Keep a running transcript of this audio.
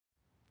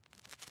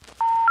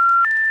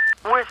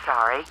We're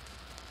sorry.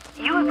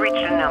 You have reached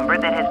a number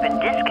that has been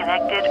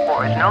disconnected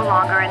or is no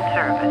longer in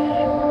service.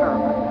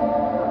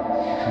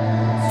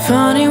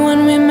 Funny,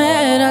 when we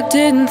met, I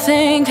didn't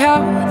think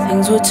how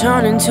things would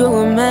turn into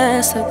a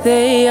mess like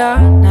they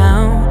are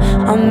now.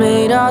 I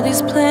made all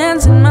these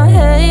plans in my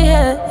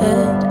head,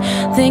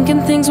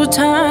 thinking things would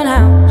turn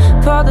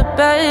out for the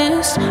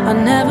best. I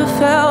never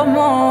felt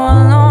more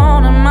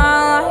alone in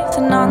my life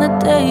than on the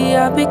day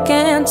I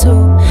began to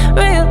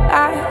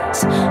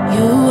realize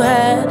you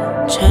had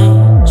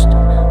changed.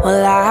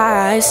 Well,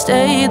 I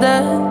stayed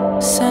the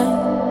same.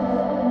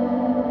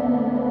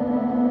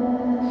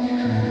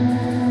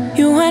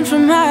 You went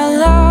from I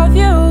love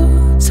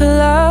you to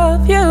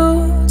love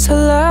you to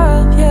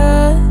love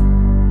you,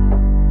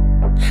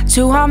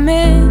 to I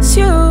miss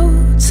you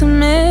to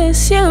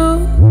miss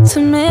you to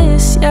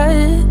miss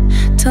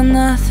you, till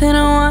nothing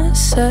was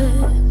said,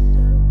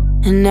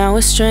 and now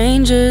we're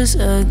strangers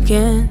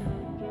again.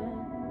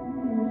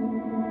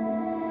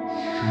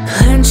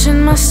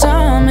 Clenching my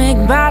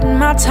stomach, biting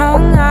my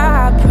tongue,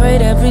 I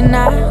prayed every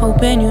night,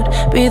 hoping you'd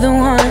be the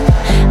one.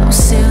 How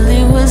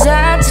silly was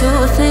I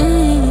to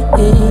think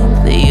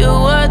that you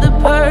were the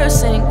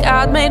person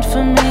God made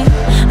for me?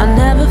 I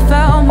never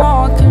felt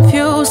more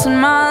confused in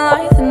my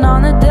life than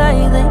on the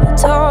day that you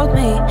told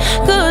me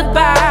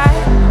goodbye.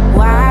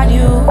 Why'd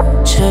you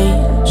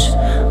change?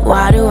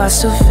 Why do I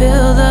still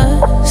feel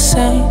the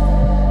same?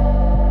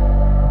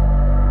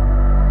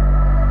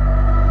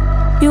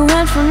 You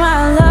went from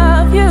I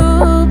love you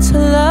to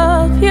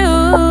love you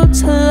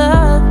to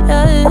love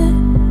you,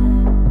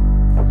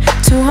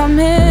 to I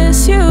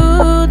miss you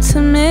to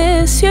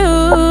miss you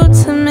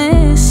to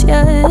miss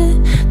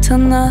you, till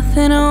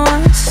nothing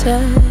was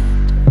said,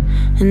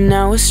 and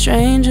now we're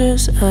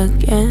strangers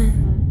again.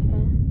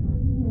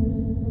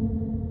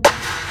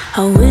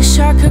 I wish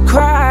I could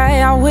cry,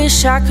 I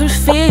wish I could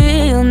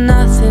feel.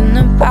 Nothing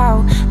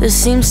about this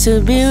seems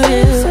to be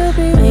real.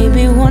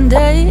 Maybe one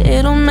day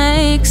it'll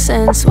make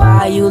sense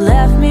why you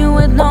left me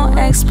with no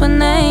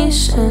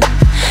explanation.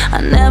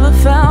 I never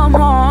felt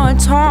more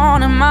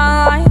torn in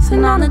my life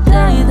than on the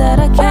day that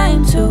I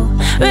came to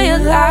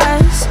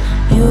realize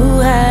you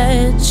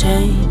had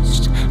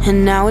changed,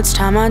 and now it's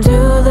time I do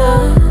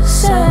the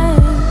same.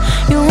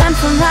 You went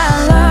from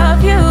I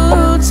love you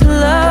to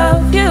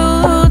love you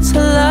to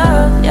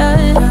love you,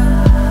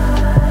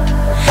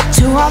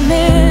 to I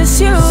miss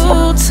you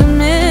to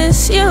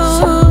miss you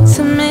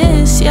to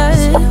miss you,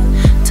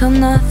 till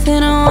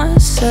nothing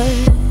was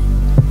said,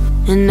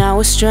 and now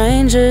we're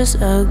strangers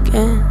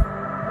again.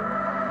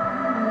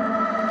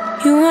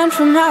 You went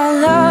from I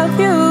love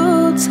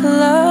you to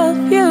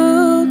love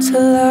you to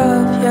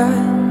love you,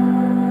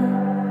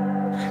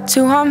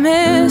 to I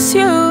miss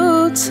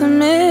you to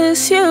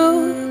miss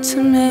you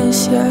to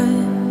miss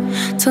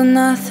you, till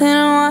nothing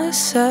was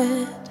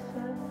said,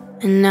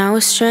 and now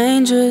we're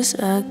strangers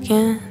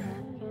again.